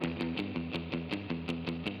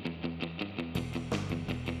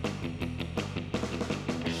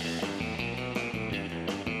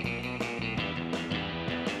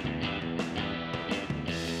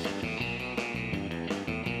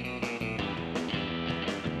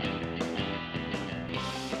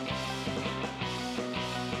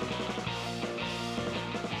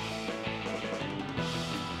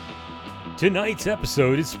Tonight's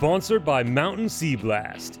episode is sponsored by Mountain Sea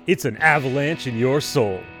Blast. It's an avalanche in your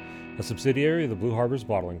soul. A subsidiary of the Blue Harbors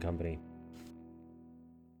Bottling Company.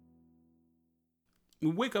 We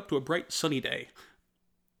wake up to a bright sunny day.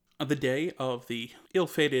 The day of the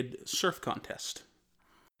ill-fated surf contest.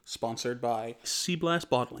 Sponsored by Sea Blast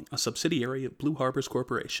Bottling, a subsidiary of Blue Harbors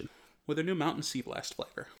Corporation. With their new Mountain Sea Blast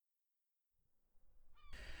flavor.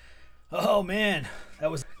 Oh man, that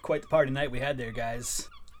was quite the party night we had there, guys.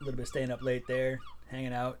 A little bit of staying up late there,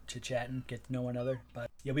 hanging out, chit-chatting, get to know one another. But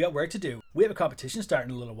yeah, we got work to do. We have a competition starting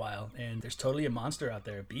in a little while, and there's totally a monster out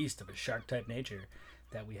there, a beast of a shark-type nature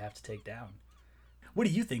that we have to take down. What do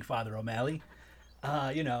you think, Father O'Malley?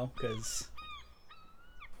 Because...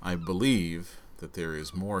 I believe that there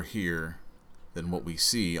is more here than what we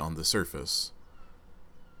see on the surface.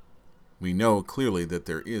 We know clearly that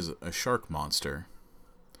there is a shark monster.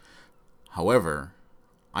 However,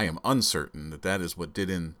 I am uncertain that that is what did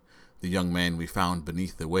in the young man we found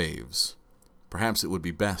beneath the waves. Perhaps it would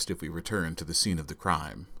be best if we return to the scene of the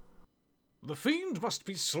crime. The fiend must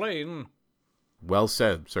be slain. Well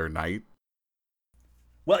said, Sir Knight.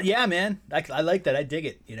 Well, yeah, man. I like that. I dig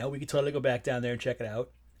it. We could totally go back down there and check it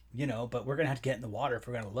out. But we're going to have to get in the water if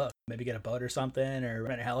we're going to look. Maybe get a boat or something, or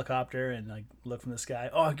rent a helicopter and, look from the sky.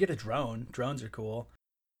 Oh, get a drone. Drones are cool.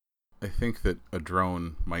 I think that a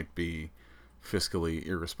drone might be fiscally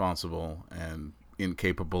irresponsible and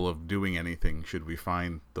incapable of doing anything should we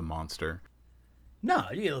find the monster. No,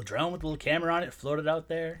 you get a little drone with a little camera on it, float it out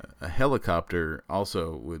there. A helicopter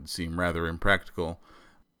also would seem rather impractical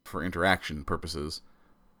for interaction purposes.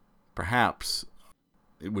 Perhaps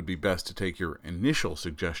it would be best to take your initial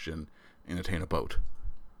suggestion and attain a boat.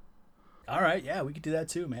 All right, yeah, we could do that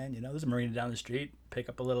too, man. There's a marina down the street. Pick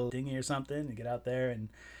up a little dinghy or something and get out there and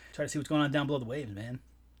try to see what's going on down below the waves, man.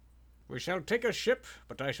 We shall take a ship,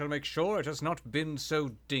 but I shall make sure it has not been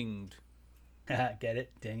so dinged. Get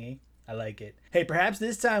it? Dinghy? I like it. Hey, perhaps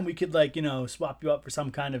this time we could, swap you up for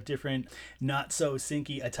some kind of different,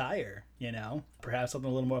 not-so-sinky attire, Perhaps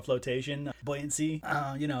something a little more flotation, buoyancy,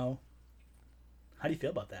 How do you feel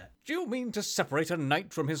about that? Do you mean to separate a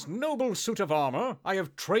knight from his noble suit of armor? I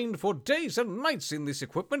have trained for days and nights in this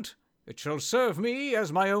equipment. It shall serve me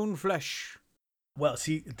as my own flesh. Well,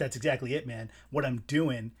 see, that's exactly it, man. What I'm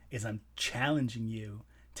doing is I'm challenging you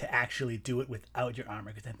to actually do it without your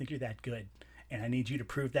armor, because I think you're that good. And I need you to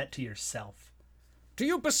prove that to yourself. Do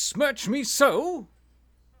you besmirch me so?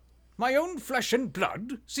 My own flesh and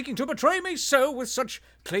blood, seeking to betray me so with such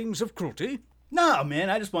claims of cruelty? No, man,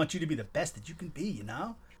 I just want you to be the best that you can be,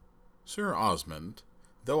 Sir Osmond,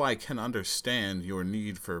 though I can understand your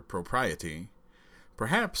need for propriety,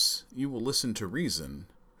 perhaps you will listen to reason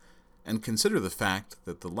and consider the fact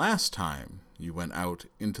that the last time you went out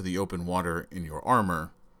into the open water in your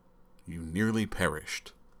armor, you nearly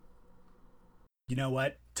perished. You know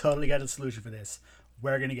what? Totally got a solution for this.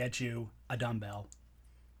 We're going to get you a dumbbell,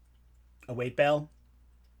 a weight bell,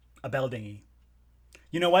 a bell dinghy.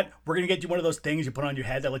 You know what? We're going to get you one of those things you put on your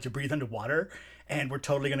head that lets you breathe underwater, and we're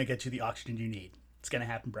totally going to get you the oxygen you need. It's going to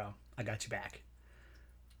happen, bro. I got you back.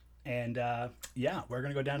 And, we're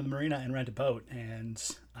going to go down to the marina and rent a boat, and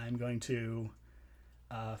I'm going to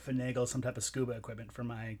finagle some type of scuba equipment for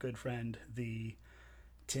my good friend, the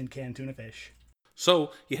Tin Can Tuna Fish.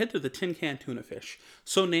 So, you head to the Tin Can Tuna Fish.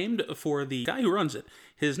 So named for the guy who runs it.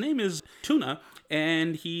 His name is Tuna,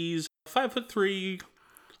 and he's 5'3"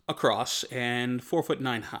 across and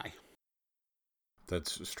 4'9" high.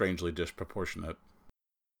 That's strangely disproportionate.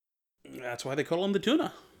 That's why they call him the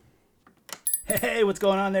Tuna. Hey, what's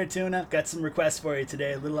going on there, Tuna? Got some requests for you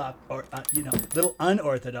today. A little, little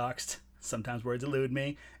unorthodox. Sometimes words elude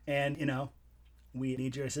me. And, we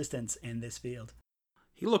need your assistance in this field.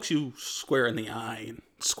 He looks you square in the eye and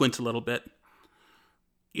squints a little bit.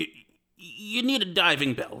 You need a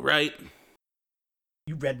diving bell, right?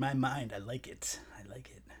 You read my mind. I like it.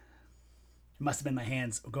 It must have been my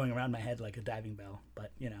hands going around my head like a diving bell.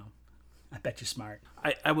 But, I bet you're smart.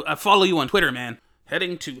 I follow you on Twitter, man.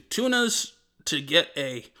 Heading to Tuna's to get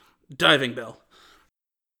a diving bell.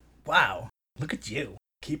 Wow. Look at you.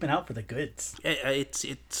 Keeping out for the goods.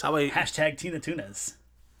 It's how I... Hashtag Tina Tunas.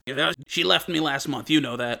 She left me last month. You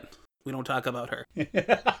know that. We don't talk about her.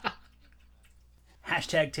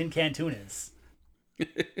 Hashtag Tin Can Tunas.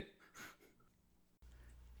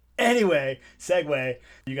 Anyway, segue.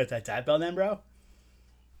 You got that dive bell then, bro?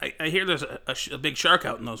 I hear there's a big shark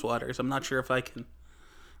out in those waters. I'm not sure if I can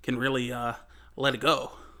really let it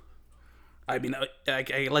go. I mean,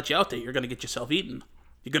 I let you out there. You're going to get yourself eaten.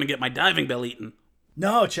 You're going to get my diving bell eaten.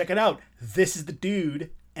 No, check it out. This is the dude,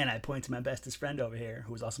 and I point to my bestest friend over here,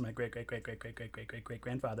 who is also my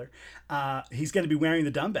great-great-great-great-great-great-great-great-grandfather. He's going to be wearing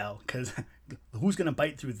the dumbbell, because who's going to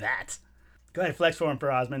bite through that? Go ahead, flex for him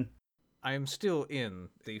for Osmond. I am still in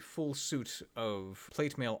the full suit of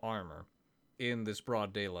plate mail armor in this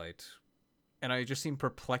broad daylight, and I just seem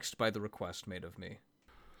perplexed by the request made of me.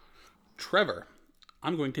 Trevor,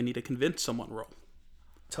 I'm going to need to convince someone roll.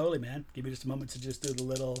 Totally, man. Give me just a moment to just do the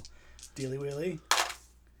little dealy-wheelie.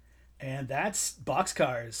 And that's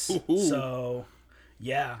boxcars. Ooh. So,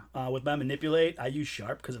 yeah. With my manipulate, I use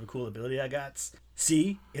sharp because of a cool ability I got.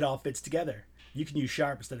 See, it all fits together. You can use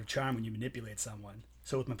sharp instead of charm when you manipulate someone.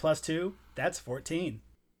 So with my +2, that's 14.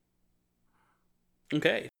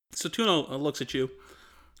 Okay. So Tuna looks at you,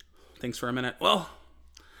 thinks for a minute. Well,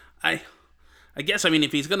 I guess,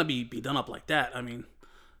 if he's going to be done up like that,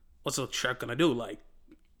 what's the shark going to do? Like,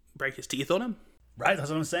 break his teeth on him? Right, that's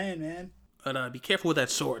what I'm saying, man. But be careful with that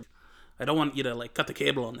sword. I don't want you to, cut the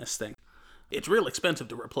cable on this thing. It's real expensive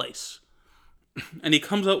to replace. And he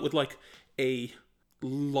comes out with, a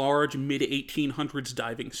large mid-1800s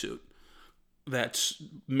diving suit that's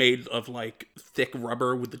made of, thick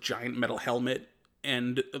rubber with a giant metal helmet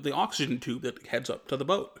and the oxygen tube that heads up to the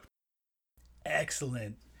boat.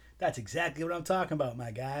 Excellent. That's exactly what I'm talking about,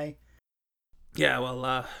 my guy. Yeah,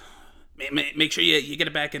 well, make sure you get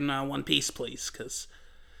it back in one piece, please, because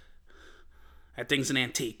that thing's an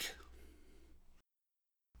antique.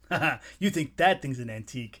 You think that thing's an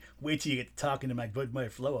antique? Wait till you get to talking to my good boy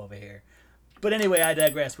Flo over here. But anyway, I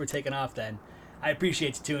digress. We're taking off then. I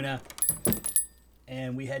appreciate you, Tuna.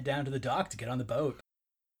 And we head down to the dock to get on the boat.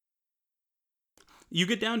 You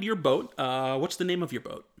get down to your boat. What's the name of your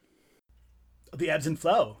boat? The Ebbs and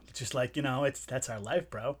Flow. It's just that's our life,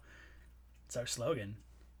 bro. It's our slogan.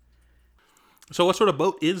 So what sort of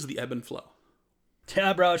boat is the Ebb and Flow?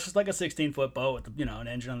 Yeah, bro, it's just like a 16-foot boat with, an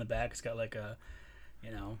engine on the back. It's got a,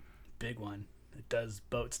 big one. It does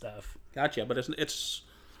boat stuff. Gotcha, but it's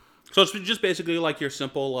just basically like your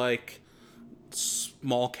simple,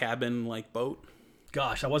 small cabin, boat?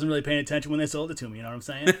 Gosh, I wasn't really paying attention when they sold it to me, you know what I'm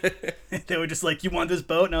saying? They were just like, you want this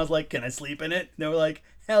boat? And I was like, can I sleep in it? And they were like,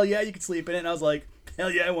 hell yeah, you can sleep in it. And I was like, hell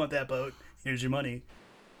yeah, I want that boat. Here's your money.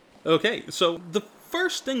 Okay, so the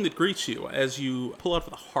first thing that greets you as you pull out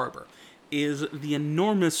of the harbor is the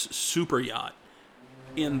enormous super yacht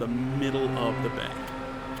in the middle of the bay.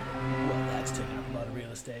 Well, that's taking up a lot of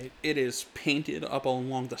real estate. It is painted up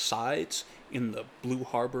along the sides in the Blue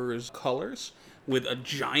Harbor's colors with a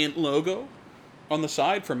giant logo on the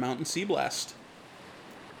side for Mountain Sea Blast.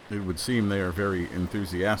 It would seem they are very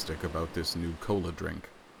enthusiastic about this new cola drink.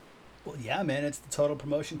 Well, yeah, man, it's the total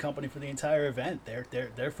promotion company for the entire event.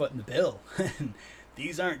 They're footing the bill.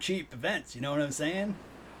 These aren't cheap events, you know what I'm saying?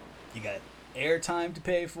 You got airtime to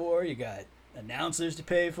pay for, you got announcers to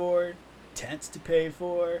pay for, tents to pay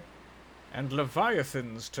for. And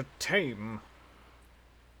Leviathans to tame.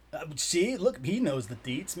 See, look, he knows the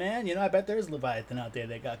deets, man. I bet there's a Leviathan out there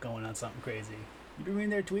they got going on something crazy. You been reading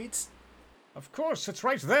their tweets? Of course, it's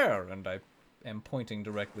right there, and I am pointing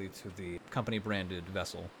directly to the company-branded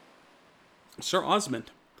vessel. Sir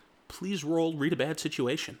Osmond, please roll Read a Bad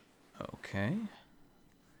Situation. Okay.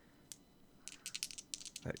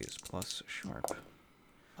 That is plus sharp.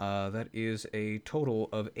 That is a total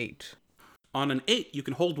of 8. On an 8, you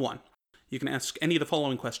can hold 1. You can ask any of the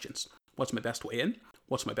following questions. What's my best way in?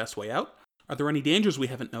 What's my best way out? Are there any dangers we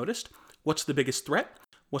haven't noticed? What's the biggest threat?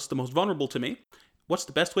 What's the most vulnerable to me? What's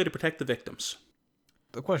the best way to protect the victims?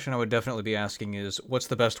 The question I would definitely be asking is, what's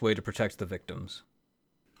the best way to protect the victims?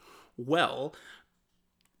 Well,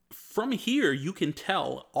 from here, you can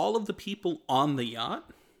tell all of the people on the yacht,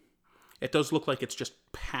 it does look like it's just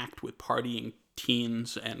packed with partying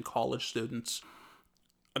teens and college students.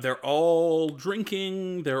 They're all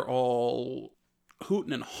drinking, they're all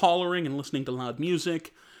hooting and hollering and listening to loud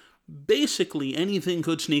music. Basically, anything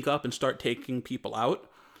could sneak up and start taking people out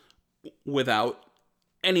without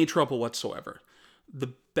any trouble whatsoever.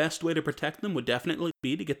 The best way to protect them would definitely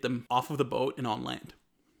be to get them off of the boat and on land.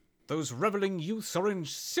 Those reveling youths are in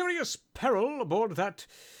serious peril aboard that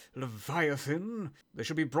Leviathan. They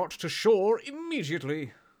should be brought to shore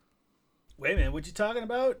immediately. Wait a minute, what you talking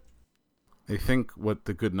about? I think what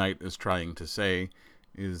the good knight is trying to say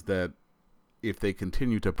is that if they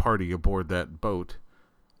continue to party aboard that boat,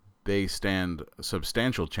 they stand a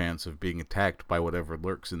substantial chance of being attacked by whatever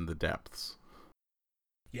lurks in the depths.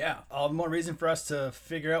 Yeah, all the more reason for us to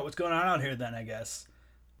figure out what's going on out here then, I guess.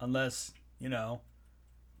 Unless,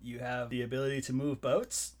 you have the ability to move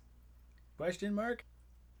boats? Question mark?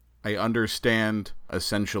 I understand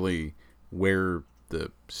essentially where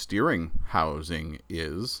the steering housing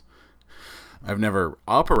is. I've never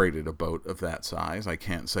operated a boat of that size. I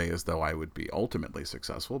can't say as though I would be ultimately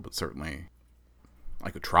successful, but certainly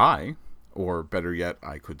I could try. Or better yet,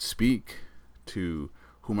 I could speak to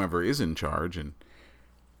whomever is in charge and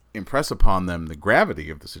impress upon them the gravity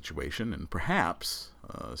of the situation, and perhaps,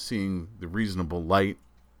 seeing the reasonable light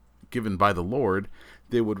given by the Lord,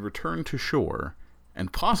 they would return to shore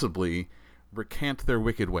and possibly recant their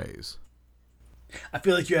wicked ways. I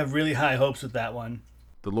feel like you have really high hopes with that one.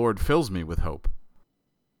 The Lord fills me with hope.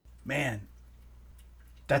 Man,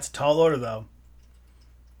 that's a tall order, though.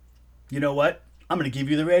 You know what? I'm going to give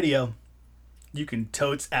you the radio. You can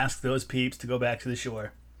totes ask those peeps to go back to the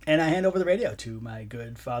shore. And I hand over the radio to my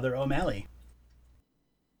good Father O'Malley.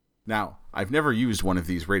 Now, I've never used one of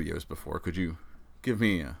these radios before. Could you give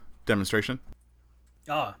me a demonstration?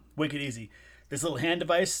 Wicked easy. This little hand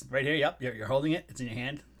device right here, yep, you're holding it. It's in your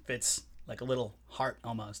hand. Fits like a little heart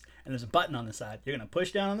almost. And there's a button on the side. You're going to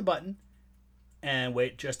push down on the button and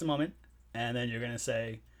wait just a moment. And then you're going to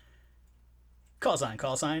say, call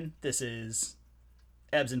sign. This is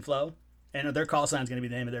Ebbs and Flow. And their call sign is going to be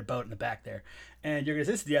the name of their boat in the back there. And you're going to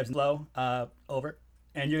say, this is the Ebbs and Flow, over.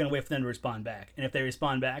 And you're going to wait for them to respond back. And if they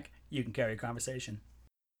respond back, you can carry a conversation.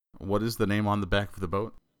 What is the name on the back of the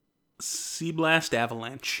boat? Sea Blast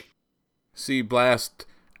Avalanche. Sea Blast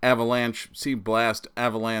Avalanche. Sea Blast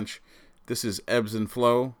Avalanche. This is Ebbs and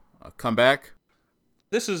Flow. Come back.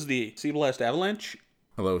 This is the Sea Blast Avalanche.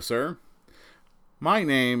 Hello, sir. My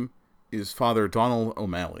name is Father Donald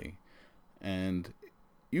O'Malley, and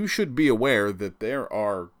you should be aware that there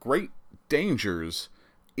are great dangers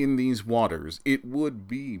in these waters. It would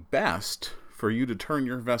be best for you to turn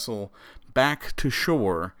your vessel back to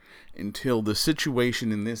shore until the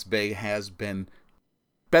situation in this bay has been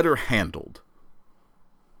better handled.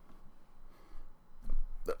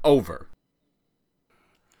 Over.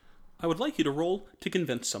 I would like you to roll to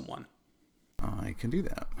convince someone. I can do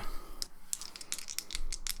that.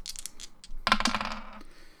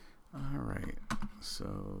 Alright.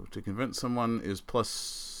 So, to convince someone is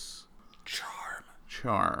plus...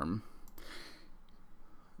 Charm.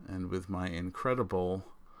 And with my incredible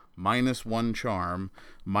 -1 charm,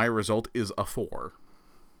 my result is a 4.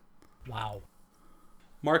 Wow.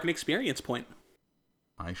 Mark an experience point.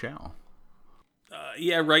 I shall.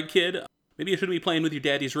 Yeah, right, kid. Maybe you shouldn't be playing with your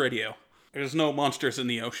daddy's radio. There's no monsters in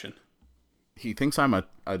the ocean. He thinks I'm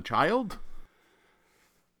a child?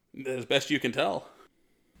 As best you can tell.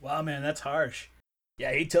 Wow, man, that's harsh.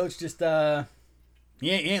 Yeah, he totes just he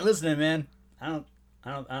ain't listening, man. I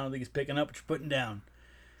don't think he's picking up what you're putting down.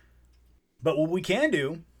 But what we can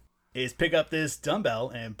do is pick up this dumbbell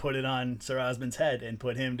and put it on Sir Osmond's head and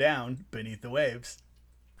put him down beneath the waves.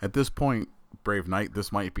 At this point, brave knight,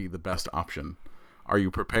 this might be the best option. Are you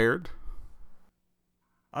prepared?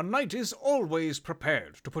 A knight is always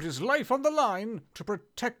prepared to put his life on the line to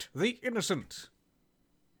protect the innocent.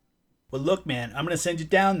 Well, look, man, I'm going to send you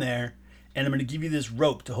down there, and I'm going to give you this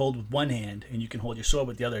rope to hold with one hand, and you can hold your sword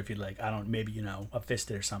with the other if you'd like. Maybe, a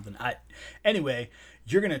fisted or something. Anyway,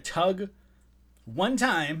 you're going to tug one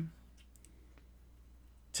time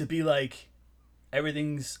to be like,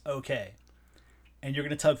 everything's okay. And you're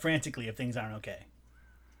going to tug frantically if things aren't okay.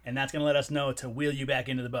 And that's going to let us know to wheel you back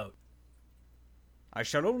into the boat. I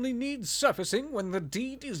shall only need surfacing when the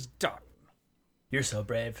deed is done. You're so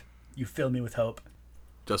brave. You fill me with hope.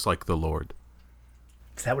 Just like the Lord.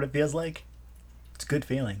 Is that what it feels like? It's a good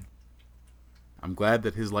feeling. I'm glad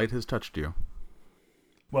that his light has touched you.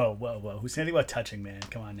 Whoa. Who's saying anything about touching, man?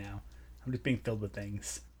 Come on now. I'm just being filled with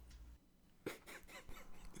things.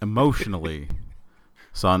 Emotionally.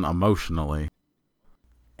 Son, emotionally.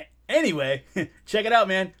 Anyway, check it out,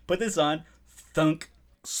 man. Put this on. Thunk.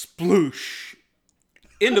 Sploosh.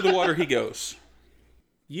 Into the water he goes.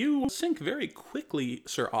 You sink very quickly,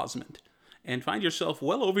 Sir Osmond, and find yourself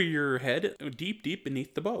well over your head, deep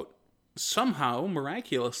beneath the boat. Somehow,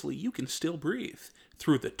 miraculously, you can still breathe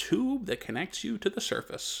through the tube that connects you to the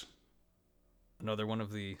surface. Another one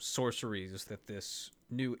of the sorceries that this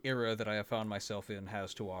new era that I have found myself in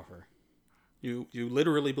has to offer. You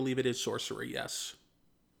literally believe it is sorcery, yes.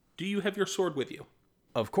 Do you have your sword with you?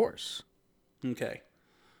 Of course. Okay.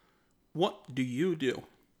 What do you do?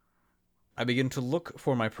 I begin to look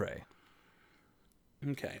for my prey.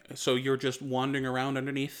 Okay, so you're just wandering around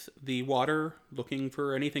underneath the water looking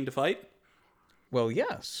for anything to fight? Well,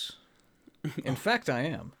 yes. In fact, I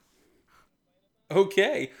am.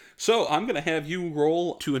 Okay, so I'm going to have you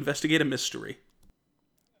roll to investigate a mystery.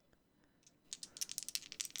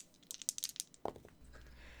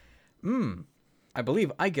 I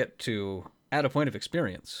believe I get to add a point of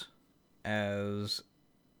experience, as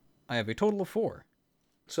I have a total of 4.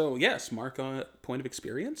 So, yes, mark a point of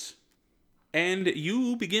experience. And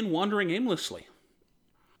you begin wandering aimlessly.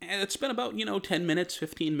 And it's been about, 10 minutes,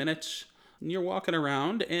 15 minutes. And you're walking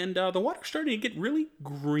around, and the water's starting to get really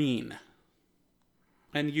green.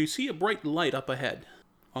 And you see a bright light up ahead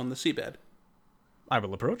on the seabed. I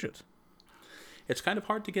will approach it. It's kind of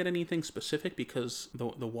hard to get anything specific because the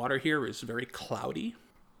water here is very cloudy.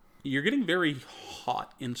 You're getting very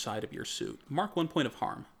hot inside of your suit. Mark 1 point of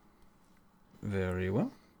harm. Very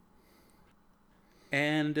well.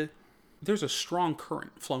 And there's a strong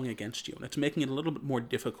current flowing against you, and it's making it a little bit more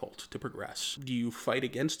difficult to progress. Do you fight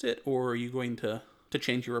against it, or are you going to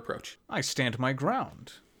change your approach? I stand my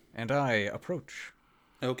ground, and I approach.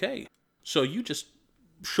 Okay. So you just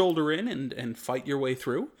shoulder in and fight your way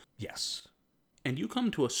through, Yes. and you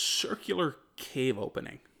come to a circular cave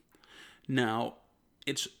opening. Now,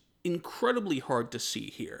 it's incredibly hard to see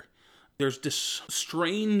here. There's this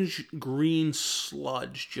strange green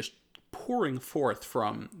sludge just pouring forth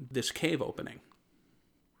from this cave opening.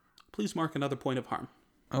 Please mark another point of harm.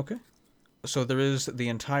 Okay. So there is the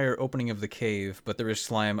entire opening of the cave, but there is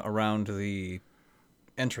slime around the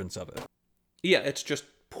entrance of it. Yeah, it's just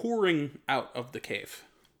pouring out of the cave.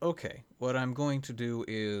 Okay. What I'm going to do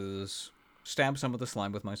is stab some of the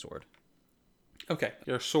slime with my sword. Okay,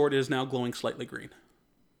 your sword is now glowing slightly green.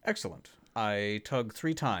 Excellent. I tug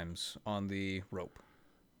 3 times on the rope.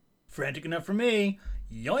 Frantic enough for me.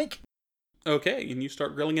 Yoink! Okay, and you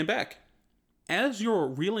start reeling him back. As you're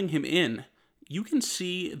reeling him in, you can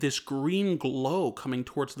see this green glow coming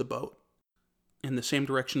towards the boat in the same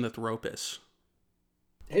direction that the rope is.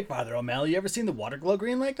 Hey, Father O'Malley, you ever seen the water glow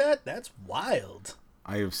green like that? That's wild.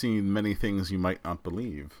 I have seen many things you might not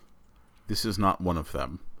believe. This is not one of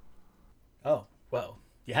them. Oh, well,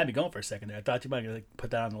 you had me going for a second there. I thought you might put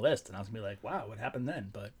that on the list, and I was going to be like, wow, what happened then?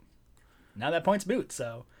 But now that point's moot,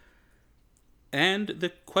 so... And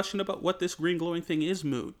the question about what this green glowing thing is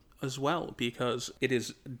moot as well, because it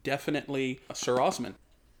is definitely a Sir Osmond.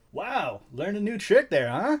 Wow, learned a new trick there,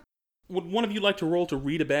 huh? Would one of you like to roll to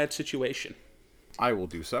read a bad situation? I will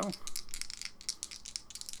do so.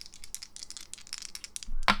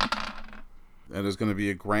 That is going to be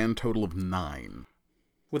a grand total of 9.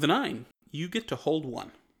 With a 9, you get to hold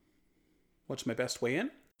 1. What's my best way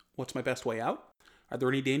in? What's my best way out? Are there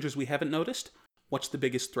any dangers we haven't noticed? What's the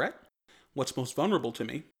biggest threat? What's most vulnerable to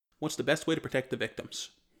me? What's the best way to protect the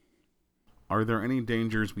victims? Are there any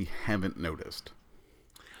dangers we haven't noticed?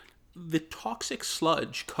 The toxic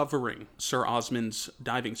sludge covering Sir Osmond's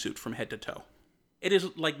diving suit from head to toe. It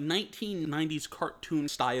is like 1990s cartoon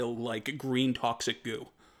style, like green toxic goo.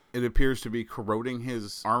 It appears to be corroding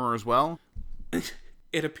his armor as well.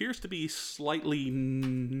 It appears to be slightly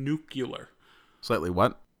nuclear. Slightly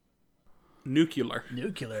what? Nuclear.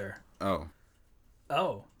 Nuclear. Oh.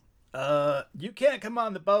 Oh. You can't come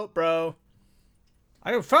on the boat, bro.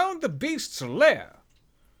 I have found the beast's lair.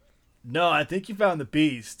 No, I think you found the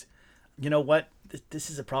beast. You know what? This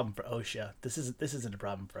is a problem for OSHA. This isn't a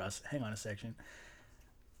problem for us. Hang on a section.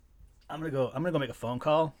 I'm gonna go make a phone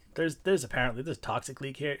call. There's toxic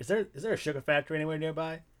leak here. Is there a sugar factory anywhere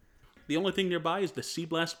nearby? The only thing nearby is the Sea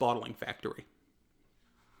Blast bottling factory.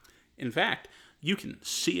 In fact, you can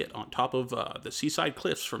see it on top of the seaside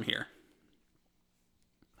cliffs from here.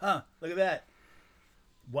 Huh, look at that.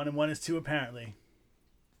 1 and 1 is 2, apparently.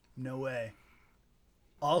 No way.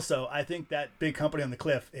 Also, I think that big company on the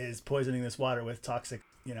cliff is poisoning this water with toxic,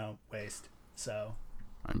 waste. So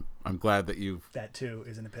I'm glad that you've... that, too,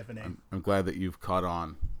 is an epiphany. I'm glad that you've caught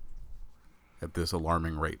on at this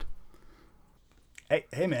alarming rate.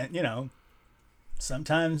 Hey, man,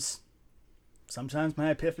 sometimes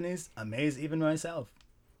my epiphanies amaze even myself.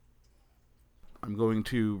 I'm going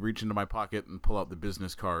to reach into my pocket and pull out the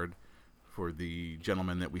business card for the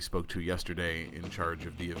gentleman that we spoke to yesterday in charge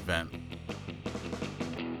of the event.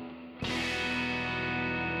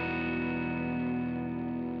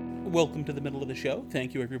 Welcome to the middle of the show.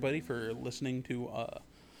 Thank you, everybody, for listening to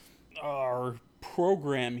our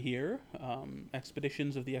program here,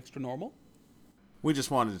 Expeditions of the Extranormal. We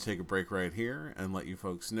just wanted to take a break right here and let you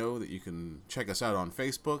folks know that you can check us out on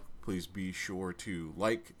Facebook. Please be sure to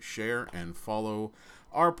like, share, and follow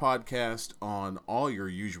our podcast on all your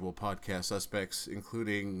usual podcast suspects,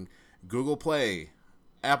 including Google Play,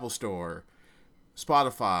 Apple Store,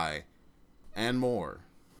 Spotify, and more.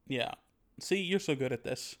 Yeah. See, you're so good at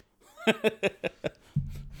this.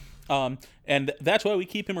 And that's why we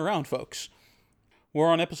keep him around, folks. We're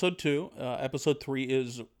on episode 2. Episode 3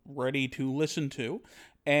 is ready to listen to.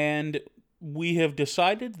 And we have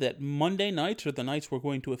decided that Monday nights are the nights we're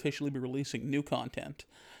going to officially be releasing new content.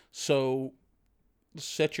 So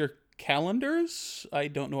set your calendars. I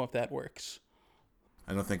don't know if that works.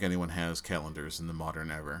 I don't think anyone has calendars in the modern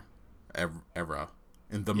era. era.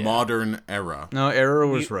 In the modern era. No, error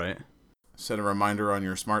was right. Set a reminder on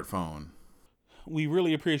your smartphone. We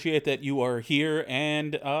really appreciate that you are here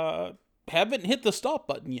and haven't hit the stop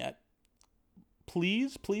button yet.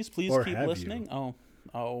 Please Or keep have listening.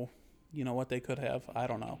 Oh, you know what they could have? I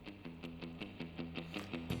don't know.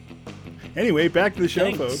 Anyway, back to the show,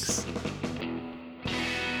 Thanks. folks.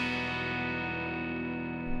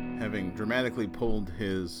 Having dramatically pulled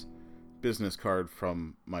his business card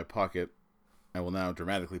from my pocket, I will now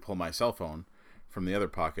dramatically pull my cell phone from the other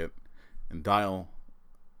pocket and dial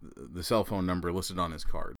the cell phone number listed on his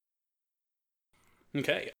card.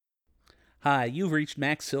 Okay. Hi, you've reached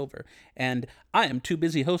Max Silver, and I am too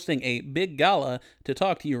busy hosting a big gala to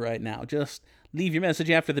talk to you right now. Just leave your message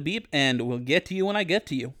after the beep, and we'll get to you when I get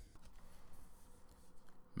to you.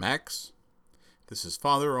 Max, this is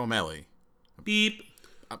Father O'Malley. Beep.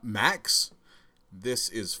 Max, this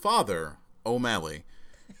is Father O'Malley.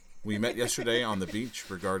 We met yesterday on the beach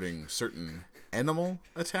regarding certain animal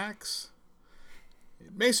attacks.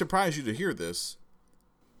 It may surprise you to hear this,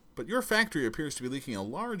 but your factory appears to be leaking a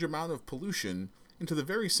large amount of pollution into the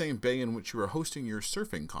very same bay in which you are hosting your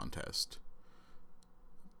surfing contest.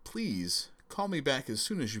 Please call me back as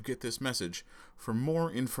soon as you get this message for more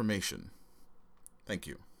information. Thank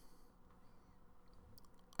you.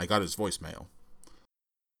 I got his voicemail.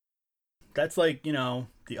 That's like,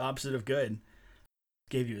 the opposite of good.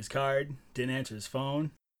 Gave you his card, didn't answer his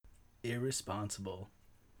phone. Irresponsible.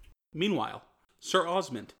 Meanwhile, Sir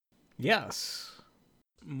Osmond, Yes.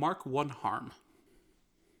 mark 1 harm.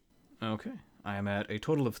 Okay. I am at a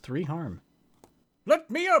total of 3 harm. Let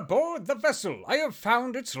me aboard the vessel. I have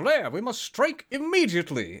found its lair. We must strike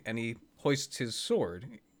immediately. And he hoists his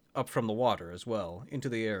sword up from the water as well into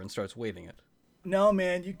the air and starts waving it. No,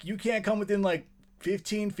 man, you can't come within like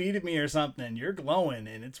 15 feet of me or something. You're glowing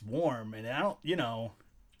and it's warm and I don't,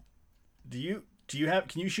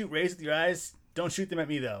 can you shoot rays with your eyes? Don't shoot them at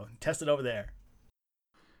me though. Test it over there.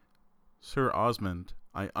 Sir Osmond,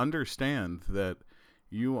 I understand that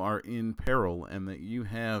you are in peril and that you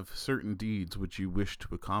have certain deeds which you wish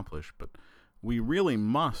to accomplish, but we really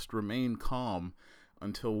must remain calm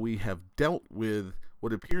until we have dealt with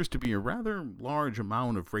what appears to be a rather large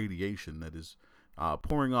amount of radiation that is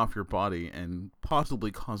pouring off your body and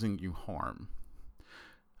possibly causing you harm.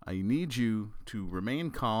 I need you to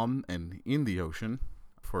remain calm and in the ocean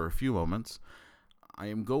for a few moments. I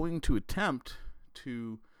am going to attempt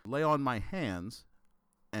to lay on my hands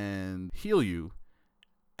and heal you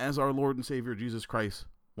as our Lord and Savior Jesus Christ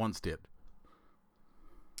once did.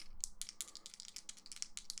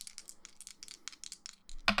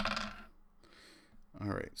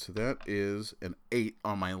 Alright, so that is an 8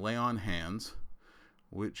 on my lay on hands,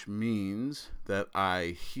 which means that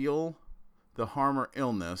I heal the harm or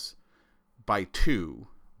illness by 2,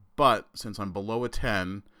 but since I'm below a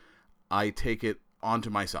 10, I take it onto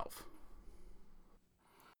myself.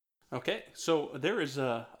 Okay, so there is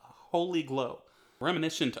a holy glow,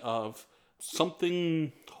 reminiscent of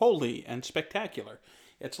something holy and spectacular.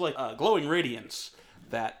 It's like a glowing radiance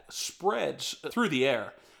that spreads through the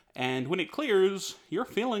air, and when it clears, you're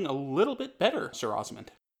feeling a little bit better, Sir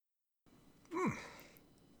Osmond.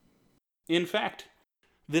 In fact,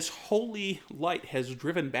 this holy light has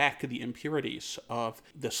driven back the impurities of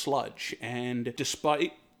the sludge, and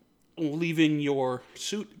despite leaving your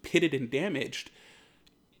suit pitted and damaged,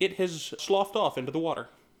 it has sloughed off into the water.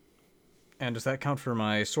 And does that count for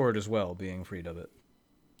my sword as well, being freed of it?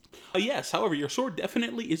 Yes, however, your sword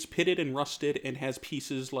definitely is pitted and rusted and has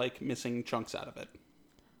pieces like missing chunks out of it.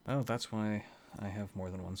 Oh, that's why I have more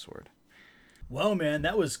than one sword. Whoa, man,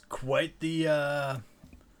 that was quite the,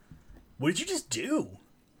 What did you just do?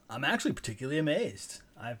 I'm actually particularly amazed.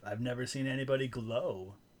 I've never seen anybody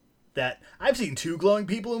glow. I've seen 2 glowing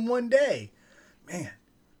people in one day. Man,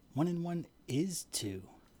 1 and 1 is 2.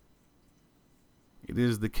 It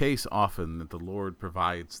is the case often that the Lord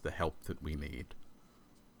provides the help that we need.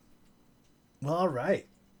 Well, all right.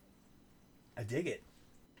 I dig it.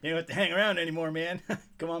 You don't have to hang around anymore, man.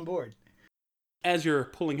 Come on board. As you're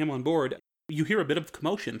pulling him on board, you hear a bit of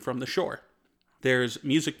commotion from the shore. There's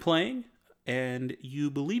music playing, and you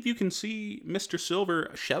believe you can see Mr.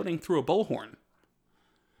 Silver shouting through a bullhorn.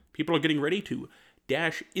 People are getting ready to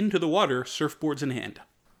dash into the water, surfboards in hand.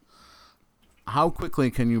 How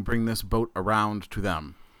quickly can you bring this boat around to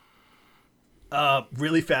them?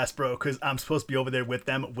 Really fast, bro, because I'm supposed to be over there with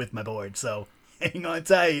them with my board, so hang on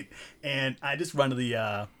tight. And I just run to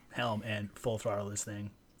the helm and full throttle this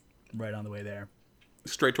thing right on the way there.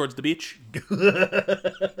 Straight towards the beach.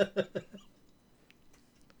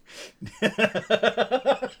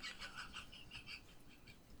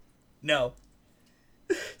 No.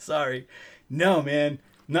 Sorry. No, man.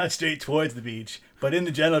 Not straight towards the beach, but in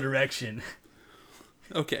the general direction.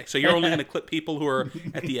 Okay, so you're only going to clip people who are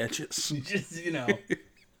at the edges. Just,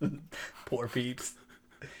 poor peeps.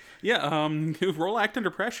 Yeah, roll act under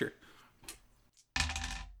pressure.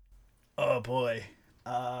 Oh, boy.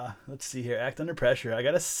 Let's see here. Act under pressure. I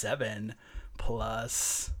got a 7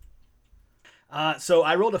 plus. So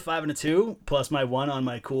I rolled a 5 and a 2 plus my 1 on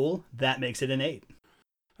my cool. That makes it an 8.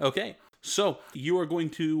 Okay, so you are going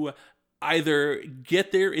to either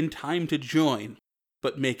get there in time to join,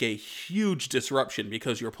 but make a huge disruption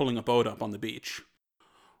because you're pulling a boat up on the beach.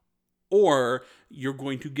 Or you're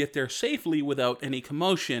going to get there safely without any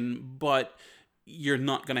commotion, but you're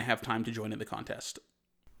not going to have time to join in the contest.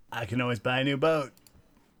 I can always buy a new boat.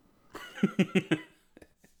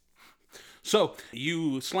 So,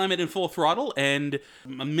 you slam it in full throttle, and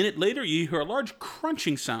a minute later, you hear a large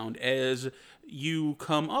crunching sound as you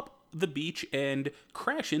come up the beach and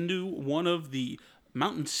crash into one of the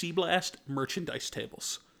Mountain Sea Blast merchandise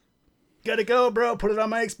tables. Gotta go, bro. Put it on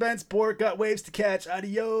my expense. Port. Got waves to catch.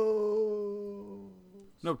 Adios.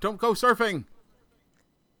 No, don't go surfing.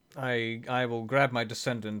 I will grab my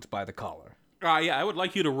descendant by the collar. Yeah, I would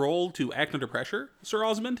like you to roll to act under pressure, Sir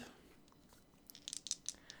Osmond.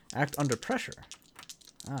 Act under pressure.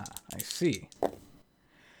 Ah, I see.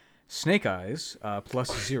 Snake eyes,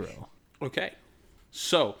 +0. Okay.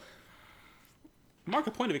 So, mark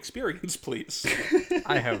a point of experience, please.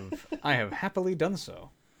 I have happily done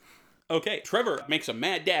so. Okay, Trevor makes a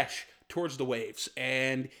mad dash towards the waves,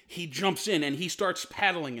 and he jumps in, and he starts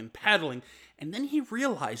paddling, and then he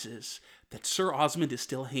realizes that Sir Osmond is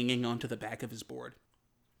still hanging onto the back of his board.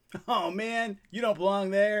 Oh, man. You don't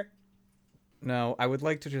belong there. Now, I would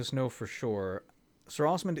like to just know for sure, Sir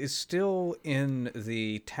Osmond is still in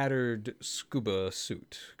the tattered scuba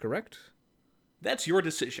suit, correct? That's your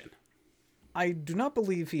decision. I do not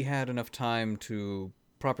believe he had enough time to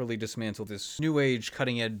properly dismantle this new age,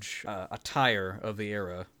 cutting edge attire of the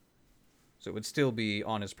era. So it would still be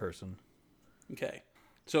on his person. Okay.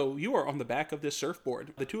 So you are on the back of this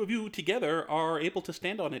surfboard. The two of you together are able to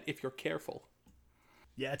stand on it if you're careful.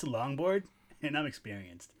 Yeah, it's a longboard, and I'm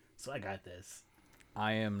experienced, so I got this.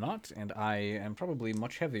 I am not, and I am probably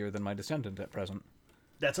much heavier than my descendant at present.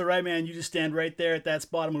 That's all right, man. You just stand right there at that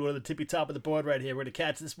spot. I'm going to go to the tippy top of the board right here. We're going to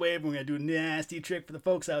catch this wave, and we're going to do a nasty trick for the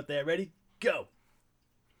folks out there. Ready? Go.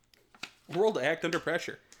 Roll to act under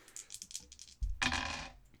pressure.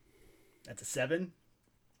 That's a 7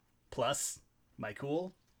 plus my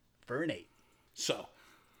cool for an 8. So,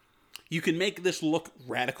 you can make this look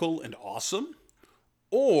radical and awesome,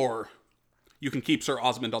 or you can keep Sir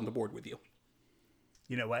Osmond on the board with you.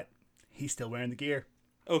 You know what? He's still wearing the gear.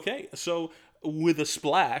 Okay, so with a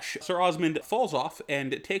splash, Sir Osmond falls off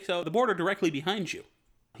and takes out the boarder directly behind you.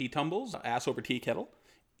 He tumbles, ass over tea kettle,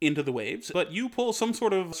 into the waves, but you pull some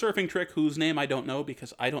sort of surfing trick whose name I don't know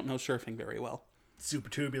because I don't know surfing very well. Super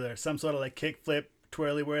tubular. Some sort of like kickflip,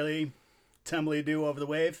 twirly-whirly, tumbly-do over the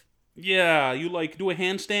wave. Yeah, you do a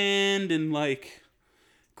handstand and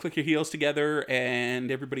click your heels together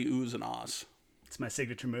and everybody oohs and ahs. It's my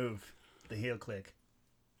signature move, the heel click.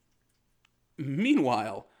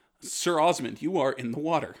 Meanwhile, Sir Osmond, you are in the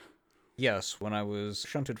water. Yes, when I was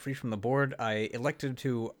shunted free from the board, I elected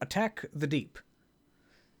to attack the deep.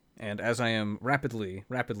 And as I am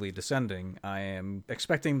rapidly descending, I am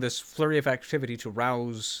expecting this flurry of activity to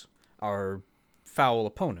rouse our foul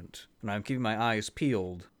opponent, and I'm keeping my eyes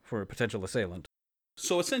peeled for a potential assailant.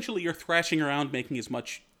 So essentially you're thrashing around, making as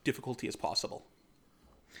much difficulty as possible.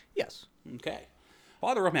 Yes. Okay.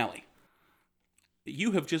 Father O'Malley,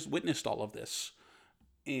 you have just witnessed all of this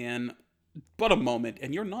in but a moment,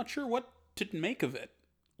 and you're not sure what to make of it.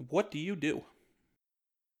 What do you do?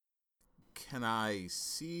 Can I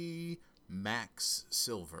see Max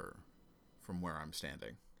Silver from where I'm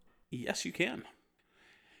standing? Yes, you can.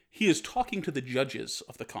 He is talking to the judges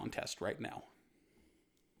of the contest right now.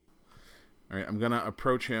 All right, I'm going to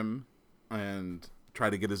approach him and try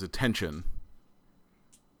to get his attention.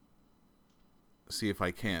 See if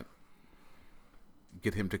I can't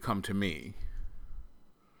get him to come to me.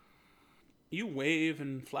 You wave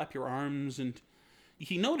and flap your arms, and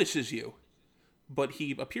he notices you, but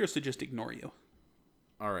he appears to just ignore you.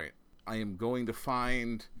 All right, I am going to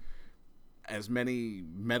find as many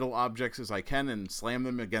metal objects as I can and slam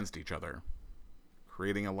them against each other,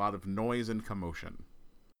 creating a lot of noise and commotion.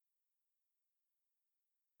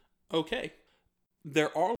 Okay.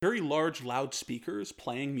 There are very large loudspeakers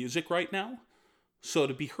playing music right now, so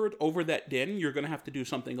to be heard over that din, you're going to have to do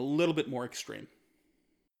something a little bit more extreme.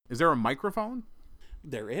 Is there a microphone?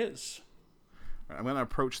 There is. I'm going to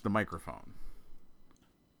approach the microphone.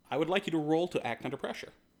 I would like you to roll to act under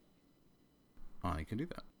pressure. I can do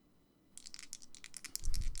that.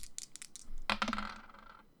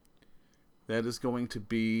 That is going to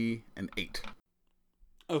be an 8.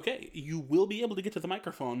 Okay, you will be able to get to the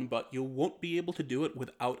microphone, but you won't be able to do it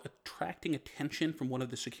without attracting attention from one of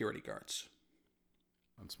the security guards.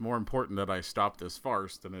 It's more important that I stop this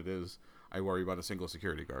farce than it is I worry about a single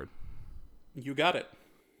security guard. You got it.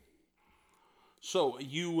 So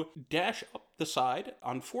you dash up the side.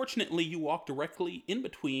 Unfortunately, you walk directly in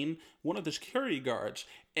between one of the security guards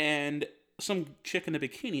and some chick in a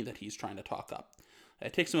bikini that he's trying to talk up.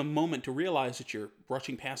 It takes him a moment to realize that you're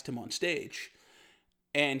rushing past him on stage,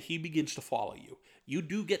 and he begins to follow you. You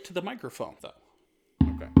do get to the microphone, though.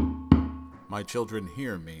 Okay. My children,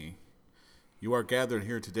 hear me. You are gathered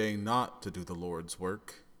here today not to do the Lord's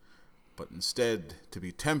work, but instead to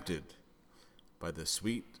be tempted by the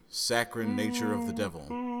sweet, saccharine nature of the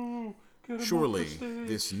devil. Surely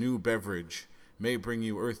this new beverage may bring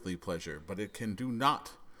you earthly pleasure, but it can do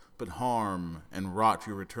naught but harm and rot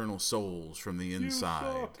your eternal souls from the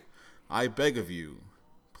inside. I beg of you,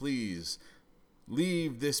 please,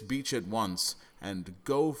 leave this beach at once and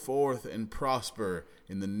go forth and prosper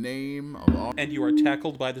in the name of our... And you are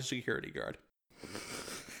tackled by the security guard.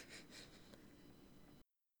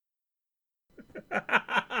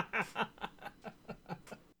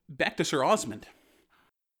 Back to Sir Osmond.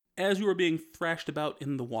 As you are being thrashed about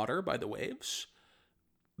in the water by the waves,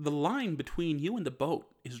 the line between you and the boat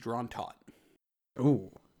is drawn taut.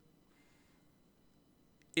 Ooh.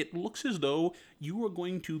 It looks as though you are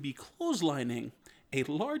going to be clotheslining a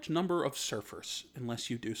large number of surfers unless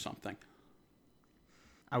you do something.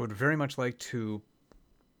 I would very much like to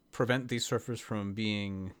prevent these surfers from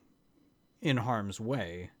being in harm's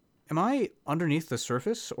way. Am I underneath the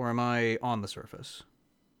surface or am I on the surface?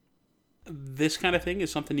 This kind of thing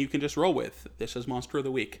is something you can just roll with. This is Monster of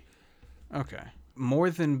the Week. Okay.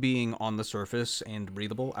 More than being on the surface and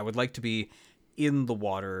breathable, I would like to be in the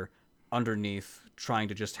water, underneath, trying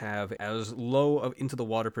to just have as low of into the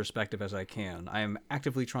water perspective as I can. I am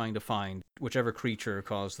actively trying to find whichever creature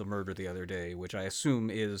caused the murder the other day, which I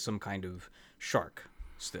assume is some kind of shark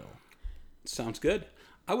still. Sounds good.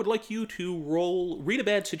 I would like you to read a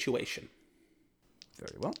bad situation.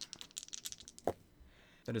 Very well.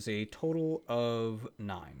 That is a total of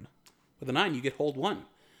 9. With a 9, you get hold 1.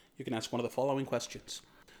 You can ask one of the following questions.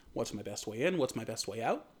 What's my best way in? What's my best way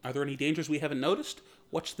out? Are there any dangers we haven't noticed?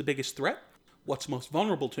 What's the biggest threat? What's most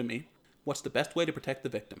vulnerable to me? What's the best way to protect the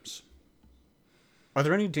victims? Are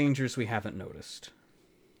there any dangers we haven't noticed?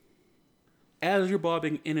 As you're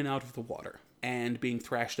bobbing in and out of the water and being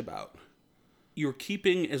thrashed about, you're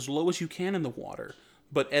keeping as low as you can in the water,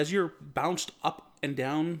 but as you're bounced up and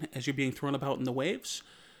down, as you're being thrown about in the waves,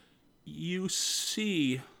 you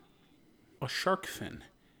see a shark fin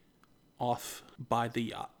off by the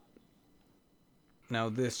yacht. Now,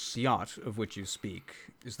 this yacht of which you speak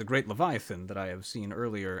is the Great Leviathan that I have seen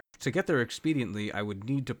earlier. To get there expediently, I would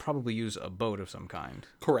need to probably use a boat of some kind.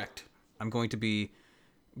 Correct. I'm going to be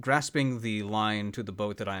grasping the line to the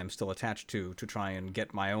boat that I am still attached to try and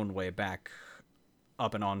get my own way back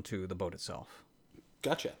up and onto the boat itself.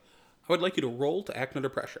 Gotcha. I would like you to roll to act under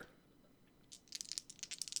pressure.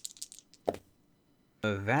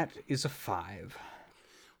 That is a 5.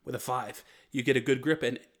 With a 5, you get a good grip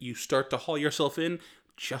and you start to haul yourself in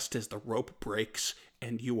just as the rope breaks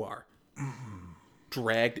and you are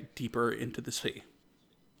dragged deeper into the sea.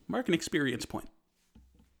 Mark an experience point.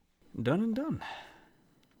 Done and done.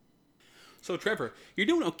 So, Trevor, you're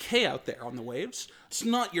doing okay out there on the waves. It's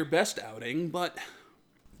not your best outing, but...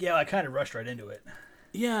 Yeah, I kind of rushed right into it.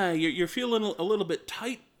 Yeah, you're feeling a little bit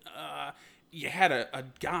tight. You had a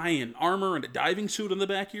guy in armor and a diving suit on the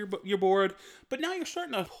back of your board, but now you're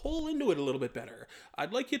starting to pull into it a little bit better.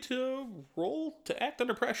 I'd like you to roll to act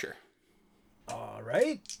under pressure. All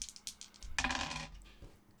right.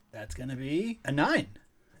 That's going to be a 9.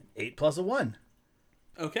 8 plus a 1.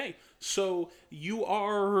 Okay, so you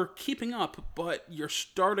are keeping up, but you're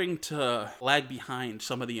starting to lag behind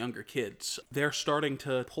some of the younger kids. They're starting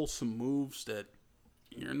to pull some moves that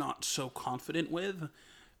you're not so confident with,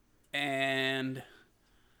 and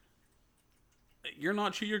you're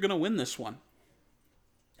not sure you're going to win this one.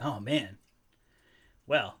 Oh, man.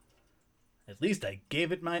 Well, at least I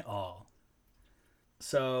gave it my all.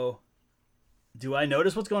 So, do I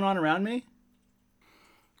notice what's going on around me?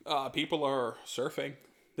 People are surfing.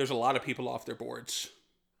 There's a lot of people off their boards.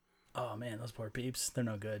 Oh, man, those poor peeps. They're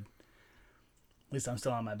no good. At least I'm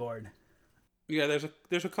still on my board. Yeah,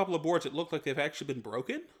 there's a couple of boards that look like they've actually been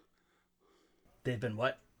broken. They've been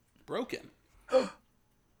what? Broken.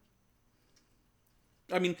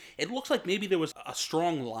 I mean, it looks like maybe there was a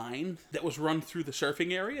strong line that was run through the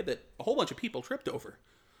surfing area that a whole bunch of people tripped over.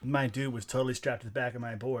 My dude was totally strapped to the back of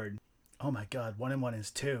my board. Oh my god, 1 and 1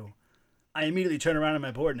 is 2. I immediately turn around on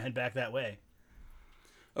my board and head back that way.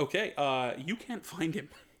 Okay, you can't find him.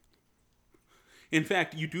 In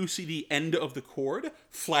fact, you do see the end of the cord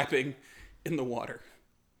flapping in the water.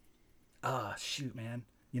 Ah, shoot, man.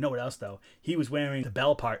 You know what else, though? He was wearing the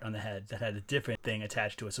bell part on the head that had a different thing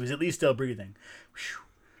attached to it, so he's at least still breathing. Whew.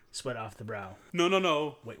 Sweat off the brow.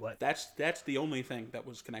 No. Wait, what? That's the only thing that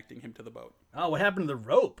was connecting him to the boat. Oh, what happened to the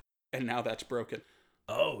rope? And now that's broken.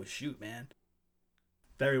 Oh, shoot, man.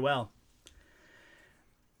 Very well.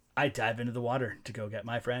 I dive into the water to go get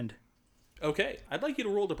my friend. Okay, I'd like you to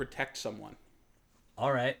roll to protect someone.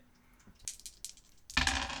 All right.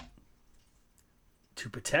 To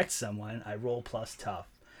protect someone, I roll plus tough.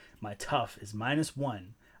 My tough is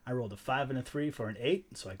 -1. I rolled a 5 and a 3 for an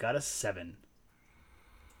 8, so I got a 7.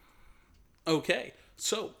 Okay,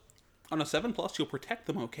 so on a 7+, you'll protect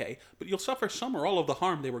them okay, but you'll suffer some or all of the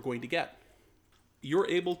harm they were going to get. You're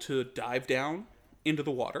able to dive down into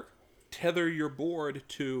the water, tether your board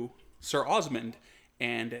to Sir Osmond,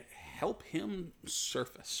 and help him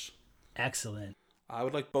surface. Excellent. I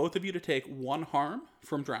would like both of you to take 1 harm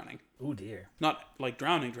from drowning. Oh, dear. Not like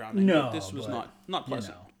drowning, No, but this was but, not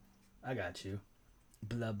pleasant. You know, I got you.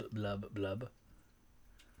 Blub, blub, blub.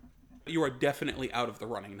 You are definitely out of the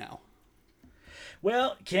running now.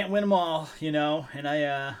 Well, can't win them all, you know, and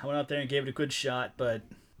I went out there and gave it a good shot, but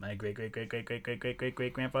my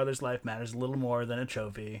great-great-great-great-great-great-great-great-grandfather's life matters a little more than a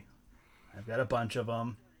trophy. I've got a bunch of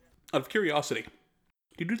them. Out of curiosity, do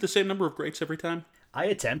you do the same number of greats every time? I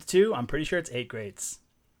attempt to. I'm pretty sure it's 8 greats.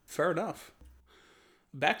 Fair enough.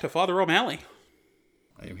 Back to Father O'Malley.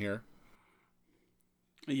 I am here.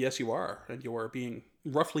 Yes, you are, and you are being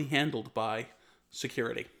roughly handled by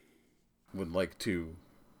security. Would like to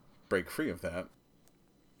break free of that.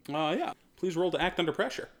 Yeah. Please roll to act under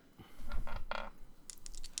pressure.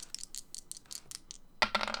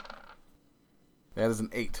 That is an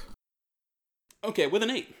 8. Okay, with an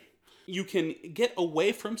 8, you can get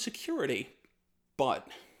away from security, but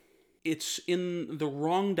it's in the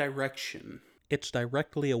wrong direction. It's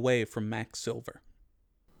directly away from Max Silver.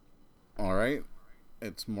 All right.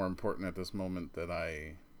 It's more important at this moment that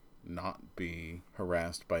I not be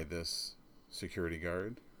harassed by this security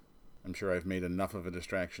guard. I'm sure I've made enough of a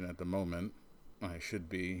distraction at the moment. I should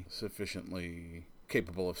be sufficiently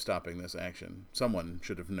capable of stopping this action. Someone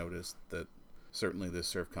should have noticed that certainly this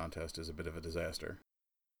surf contest is a bit of a disaster.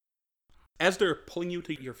 As they're pulling you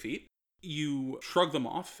to your feet, you shrug them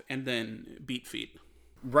off and then beat feet.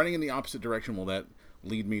 Running in the opposite direction, will that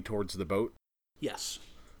lead me towards the boat? Yes.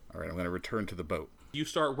 All right, I'm going to return to the boat. You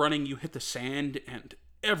start running, you hit the sand, and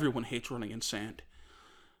everyone hates running in sand.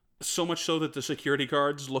 So much so that the security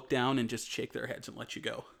guards look down and just shake their heads and let you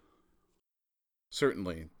go.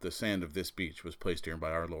 Certainly, the sand of this beach was placed here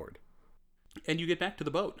by our Lord. And you get back to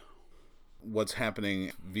the boat. What's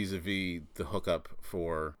happening vis-a-vis the hookup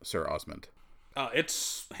for Sir Osmond?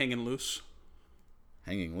 It's hanging loose.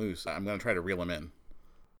 Hanging loose. I'm going to try to reel him in.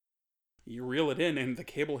 You reel it in and the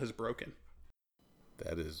cable has broken.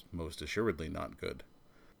 That is most assuredly not good.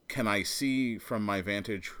 Can I see from my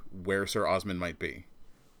vantage where Sir Osmond might be?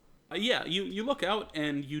 Yeah, you look out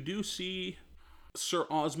and you do see Sir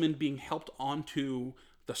Osmond being helped onto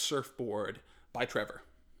the surfboard by Trevor.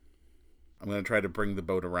 I'm going to try to bring the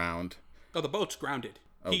boat around. Oh, the boat's grounded.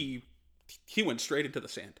 Oh. He went straight into the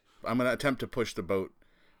sand. I'm going to attempt to push the boat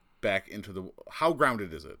back into the... How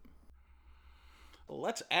grounded is it?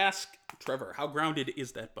 Let's ask Trevor, how grounded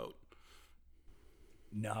is that boat?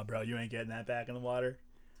 Nah, bro, you ain't getting that back in the water.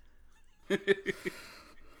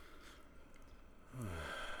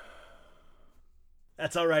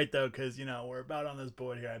 That's all right, though, because, you know, we're about on this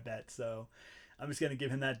board here, I bet. So I'm just going to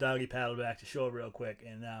give him that doggy paddle back to shore real quick,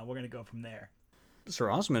 and we're going to go from there.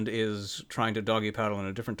 Sir Osmond is trying to doggy paddle in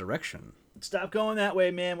a different direction. Stop going that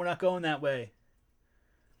way, man. We're not going that way.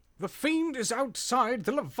 The fiend is outside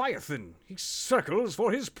the Leviathan. He circles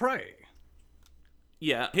for his prey.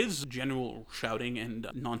 Yeah, his general shouting and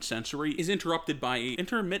nonsensory is interrupted by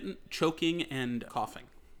intermittent choking and coughing.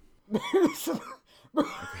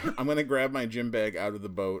 I'm going to grab my gym bag out of the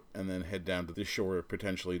boat and then head down to the shore,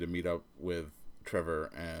 potentially to meet up with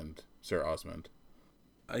Trevor and Sir Osmond.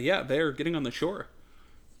 Yeah, they're getting on the shore.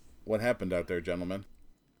 What happened out there, gentlemen?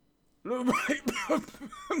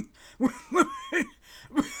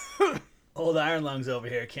 Old Iron Lungs over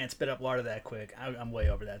here can't spit up water that quick. I'm way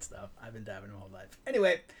over that stuff. I've been diving my whole life.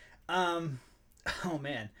 Anyway, oh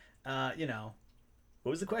man, you know,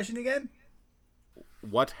 what was the question again?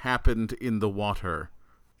 What happened in the water?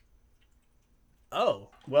 Oh,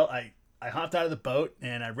 well, I hopped out of the boat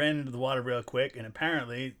and I ran into the water real quick, and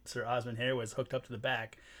apparently Sir Osmond here was hooked up to the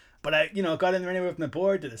back. But I, got in there anyway with my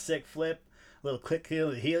board, did a sick flip, a little click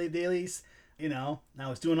heel, the heely dealies, and I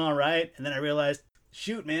was doing all right. And then I realized,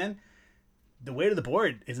 shoot, man, the weight of the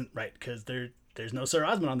board isn't right because there's no Sir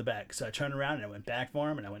Osmond on the back. So I turned around and I went back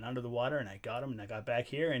for him, and I went under the water and I got him, and I got back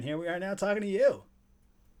here, and here we are now talking to you.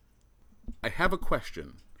 I have a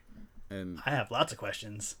question, and I have lots of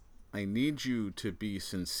questions. I need you to be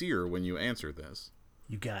sincere when you answer this.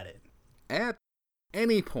 You got it. At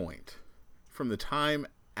any point from the time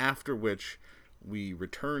after which we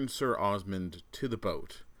returned Sir Osmond to the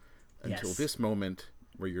boat until Yes. this moment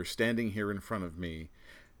where you're standing here in front of me,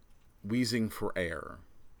 wheezing for air,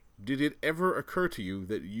 did it ever occur to you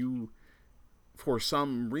that you, for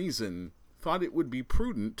some reason, thought it would be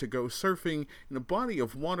prudent to go surfing in a body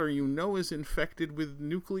of water you know is infected with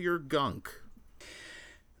nuclear gunk?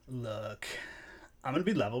 Look, I'm going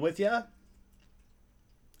to be level with you.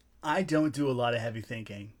 I don't do a lot of heavy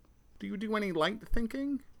thinking. Do you do any light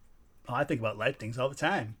thinking? Oh, I think about light things all the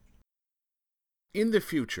time. In the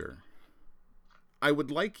future, I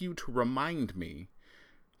would like you to remind me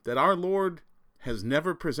that our Lord has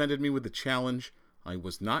never presented me with a challenge I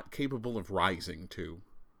was not capable of rising to.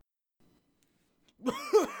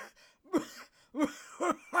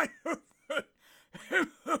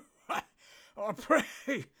 Oh,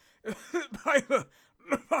 pray!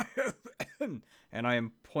 And I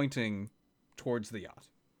am pointing towards the yacht.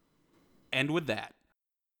 And with that,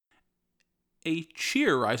 a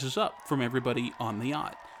cheer rises up from everybody on the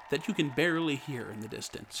yacht that you can barely hear in the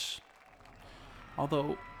distance.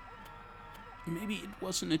 Although, maybe it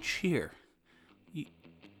wasn't a cheer. It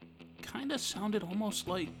kind of sounded almost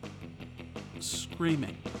like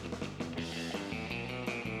screaming.